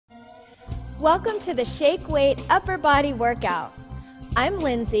Welcome to the Shake Weight Upper Body Workout. I'm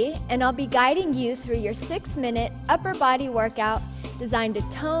Lindsay, and I'll be guiding you through your 6-minute upper body workout designed to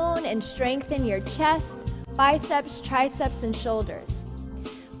tone and strengthen your chest, biceps, triceps, and shoulders.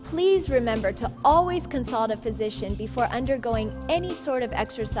 Please remember to always consult a physician before undergoing any sort of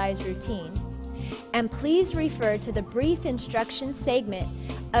exercise routine. And please refer to the brief instruction segment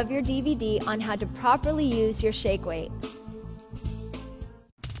of your DVD on how to properly use your shake weight.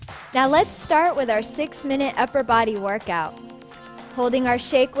 Now let's start with our 6-minute upper body workout. Holding our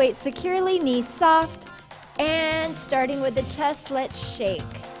shake weight securely, knees soft, and starting with the chest, let's shake.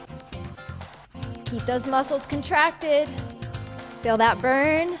 Keep those muscles contracted. Feel that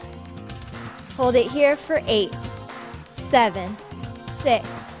burn. Hold it here for 8, 7, 6,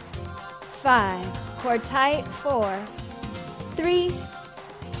 5, core tight, 4, 3,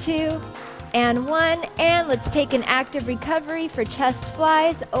 2, and 1, and let's take an active recovery for chest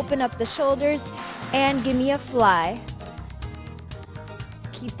flies. Open up the shoulders and give me a fly.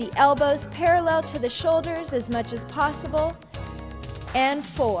 Keep the elbows parallel to the shoulders as much as possible. And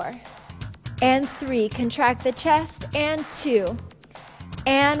 4, and 3, contract the chest, and 2,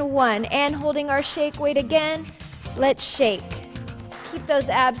 and 1, and holding our shake weight again, let's shake. Keep those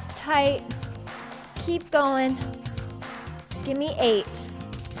abs tight, keep going. Give me 8,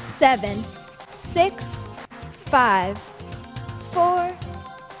 7, 6, 5, 4,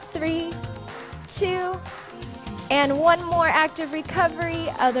 3, 2, and 1 more active recovery.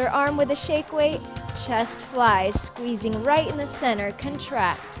 Other arm with a shake weight, chest flies, squeezing right in the center,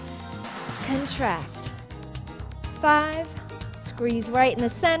 contract, contract. 5, squeeze right in the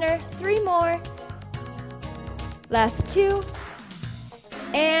center, 3 more. Last 2,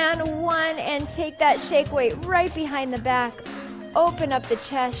 and 1, and take that shake weight right behind the back. Open up the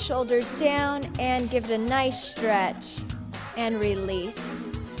chest, shoulders down, and give it a nice stretch, and release.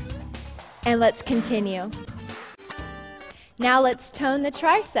 And let's continue. Now let's tone the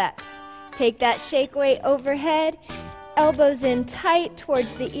triceps. Take that shake weight overhead, elbows in tight towards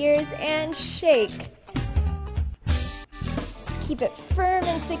the ears, and shake. Keep it firm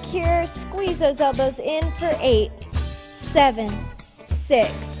and secure. Squeeze those elbows in for 8, 7,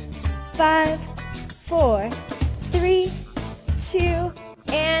 6, 5, 4, 3, 2,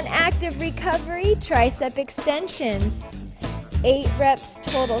 and active recovery, tricep extensions. 8 reps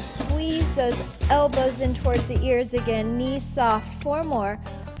total. Squeeze those elbows in towards the ears again. Knees soft. 4 more.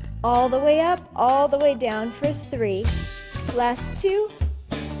 All the way up, all the way down for 3. Last 2,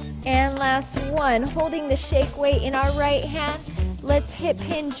 and last 1. Holding the shake weight in our right hand, let's hip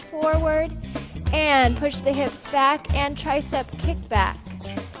hinge forward and push the hips back and tricep kick back.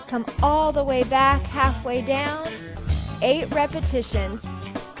 Come all the way back, halfway down. 8 repetitions.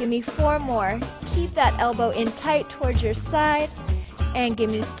 Give me 4 more. Keep that elbow in tight towards your side. And give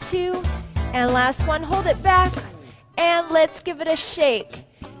me 2. And last 1. Hold it back. And let's give it a shake.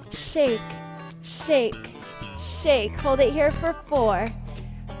 Shake, shake, shake. Hold it here for 4.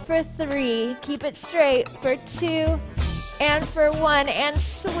 For 3. Keep it straight. For 2. And for 1. And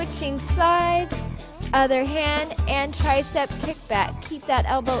switching sides. Other hand and tricep kickback. Keep that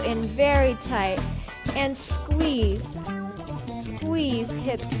elbow in very tight. And squeeze. Squeeze,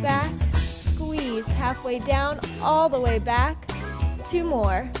 hips back. Squeeze, halfway down, all the way back. 2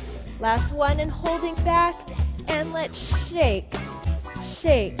 more. Last 1, and holding back. And let's shake.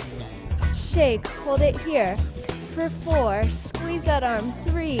 Shake. Shake. Hold it here. For 4. Squeeze that arm.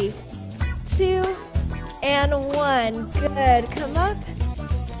 3, 2, and 1. Good. Come up.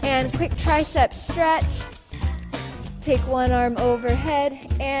 And quick tricep stretch. Take one arm overhead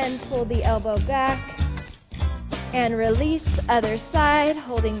and pull the elbow back. And release, other side,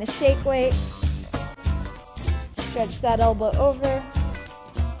 holding the shake weight. Stretch that elbow over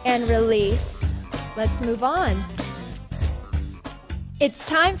and release. Let's move on. It's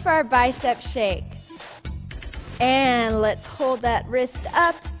time for our bicep shake. And let's hold that wrist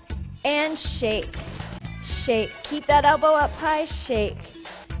up and shake. Shake. Keep that elbow up high, shake.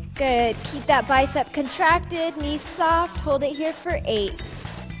 Good. Keep that bicep contracted, knees soft. Hold it here for 8,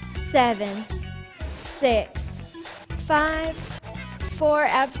 7, 6, 5, 4,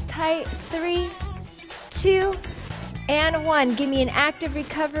 abs tight, 3, 2, and 1. Give me an active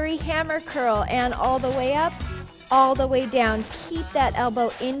recovery, hammer curl, and all the way up, all the way down. Keep that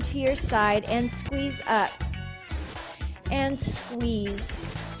elbow into your side and squeeze up. And squeeze.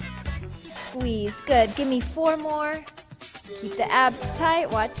 Squeeze. Good. Give me 4 more. Keep the abs tight.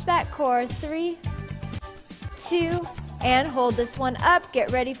 Watch that core. 3, 2, and hold this one up. Get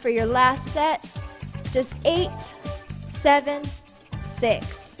ready for your last set. Just 8, 7,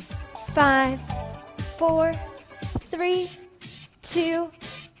 6, 5, 4, 3, 2,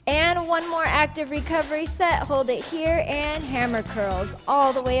 and And one more active recovery set. Hold it here and hammer curls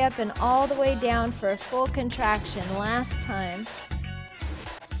all the way up and all the way down for a full contraction. Last time.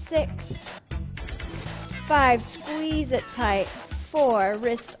 6, 5, squeeze it tight. 4,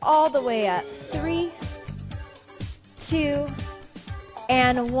 wrist all the way up. 3, 2,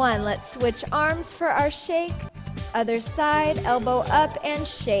 and 1. Let's switch arms for our shake. Other side, elbow up and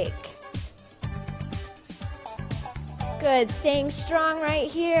shake. Good, staying strong right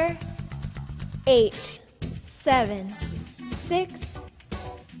here. 8, 7, 6,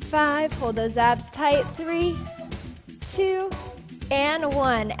 5, hold those abs tight. 3, 2, and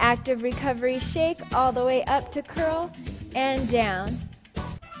 1. Active recovery shake all the way up to curl and down.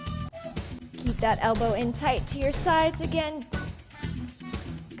 Keep that elbow in tight to your sides again.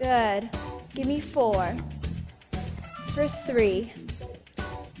 Good. Give me 4, for 3,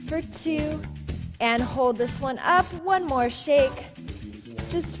 for 2, and hold this one up. One more shake,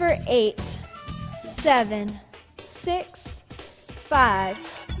 just for 8, 7, 6, 5,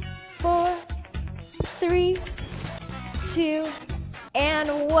 4, 3, 2,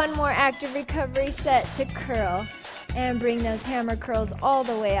 and one more active recovery set to curl. And bring those hammer curls all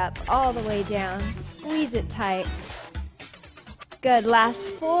the way up, all the way down. Squeeze it tight. Good, last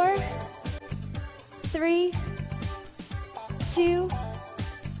 4, 3, 2,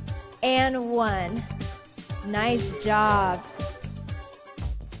 and 1. Nice job.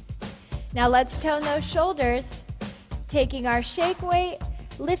 Now let's tone those shoulders. Taking our shake weight,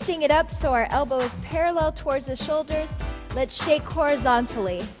 lifting it up so our elbow is parallel towards the shoulders. Let's shake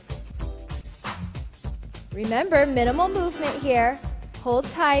horizontally. Remember, minimal movement here. Hold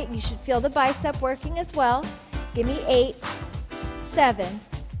tight. You should feel the bicep working as well. Give me 8, 7,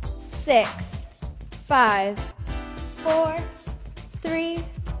 6, 5, 4, 3,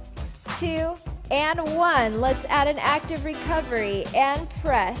 2, and 1. Let's add an active recovery and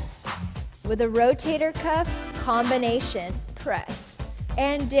press with a rotator cuff combination. Press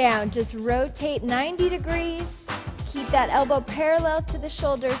and down. Just rotate 90 degrees. Keep that elbow parallel to the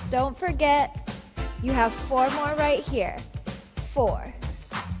shoulders. Don't forget, you have 4 more right here. 4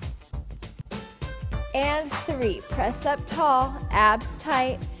 and 3. Press up tall, abs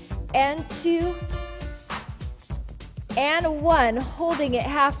tight, and 2 and 1. Holding it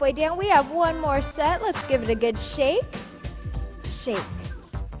halfway down. We have one more set. Let's give it a good shake. Shake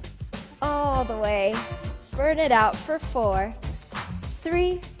all the way. Burn it out for 4,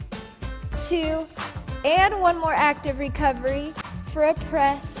 3, 2, and one more active recovery for a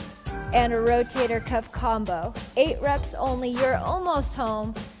press and a rotator cuff combo. 8 reps only. You're almost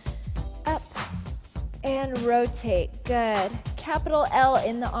home. Up and rotate. Good. Capital L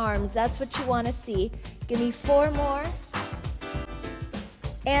in the arms. That's what you want to see. Give me 4 more.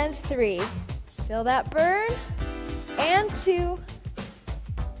 And 3. Feel that burn. And 2.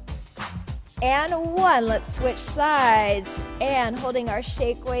 And 1. Let's switch sides. And holding our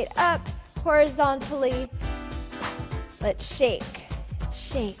shake weight up horizontally. Let's shake,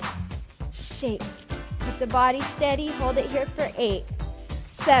 shake, shake. Keep the body steady. Hold it here for 8,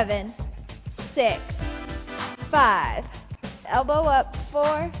 7, 6, 5. Elbow up.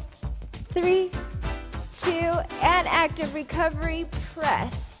 4, 3, 2, and active recovery.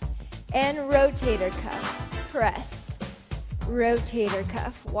 Press and rotator cuff. Press, rotator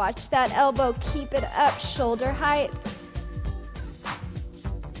cuff. Watch that elbow. Keep it up. Shoulder height.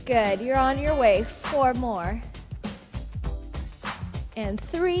 Good. You're on your way. 4 more. And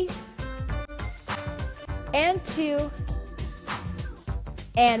 3, and 2,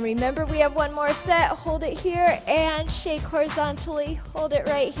 and remember we have one more set. Hold it here and shake horizontally. Hold it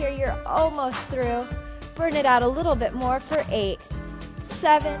right here. You're almost through. Burn it out a little bit more for 8,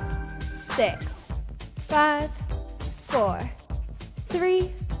 7, 6, 5, 4,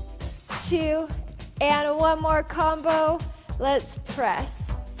 3, 2, and one more combo. Let's press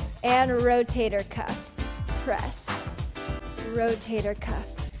and rotator cuff. Press, rotator cuff.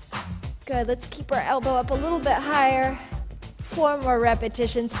 Good. Let's keep our elbow up a little bit higher. 4 more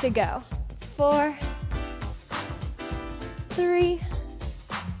repetitions to go. 4, 3,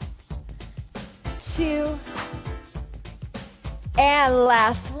 2, and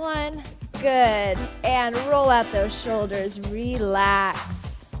last one. Good. And roll out those shoulders. Relax.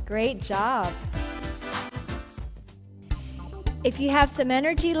 Great job. If you have some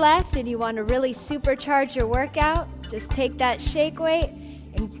energy left and you want to really supercharge your workout, just take that shake weight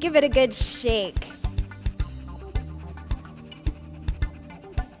and give it a good shake.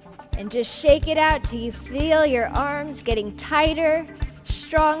 And just shake it out till you feel your arms getting tighter,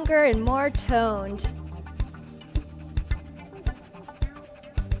 stronger, and more toned.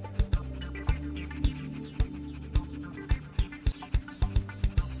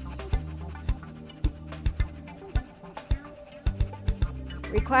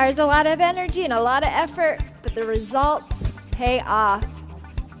 Requires a lot of energy and a lot of effort, but the results pay off.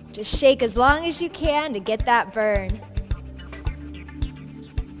 Just shake as long as you can to get that burn.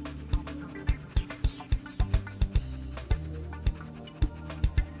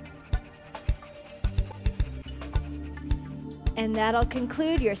 And that'll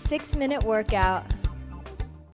conclude your 6-minute workout.